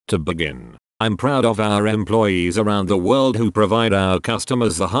To begin, I'm proud of our employees around the world who provide our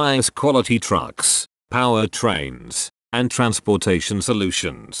customers the highest quality trucks, powertrains, and transportation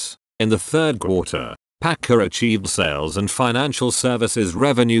solutions. In the third quarter, PACCAR achieved sales and financial services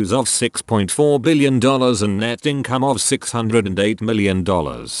revenues of $6.4 billion and net income of $608 million.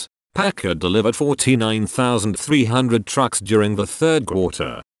 PACCAR delivered 49,300 trucks during the third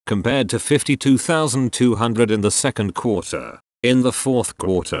quarter, compared to 52,200 in the second quarter. In the fourth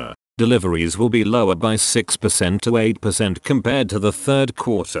quarter, deliveries will be lower by 6% to 8% compared to the third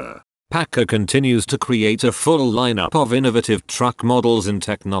quarter. PACCAR continues to create a full lineup of innovative truck models and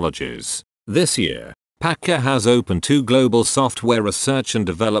technologies. This year, PACCAR has opened 2 global software research and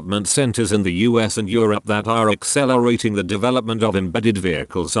development centers in the US and Europe that are accelerating the development of embedded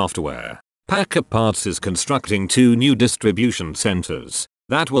vehicle software. PACCAR Parts is constructing 2 new distribution centers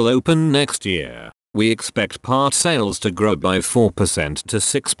that will open next year. We expect part sales to grow by 4% to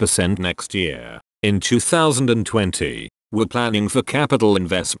 6% next year. In 2020, we're planning for capital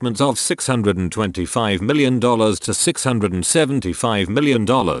investments of $625 million to $675 million.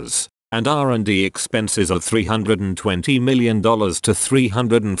 And R&D expenses of $320 million to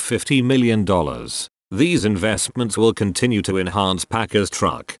 $350 million. These investments will continue to enhance PACCAR's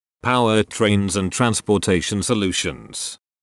truck, powertrains and transportation solutions.